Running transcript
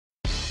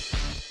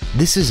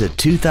This is a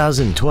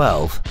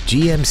 2012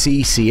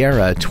 GMC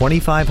Sierra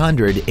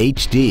 2500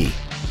 HD.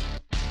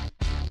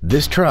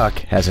 This truck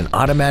has an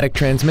automatic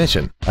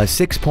transmission, a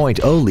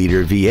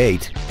 6.0-liter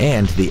V8,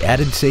 and the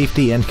added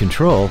safety and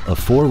control of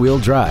four-wheel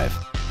drive.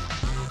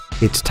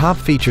 Its top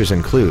features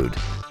include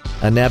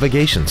a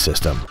navigation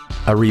system,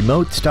 a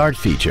remote start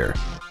feature,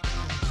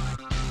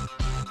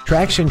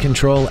 traction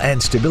control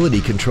and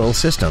stability control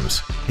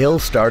systems, hill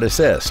start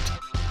assist,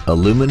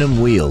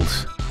 aluminum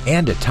wheels,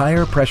 and a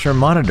tire pressure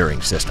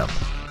monitoring system.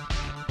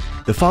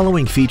 The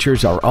following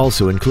features are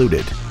also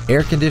included: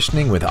 air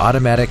conditioning with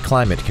automatic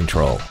climate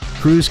control,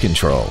 cruise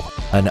control,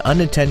 an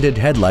unattended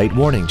headlight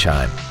warning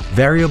chime,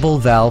 variable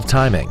valve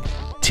timing,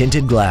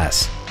 tinted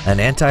glass,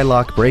 an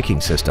anti-lock braking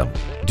system,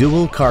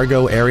 dual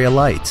cargo area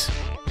lights,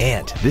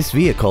 and this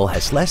vehicle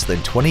has less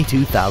than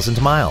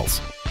 22,000 miles.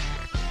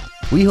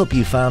 We hope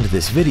you found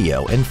this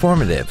video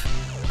informative.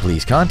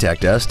 Please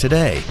contact us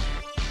today.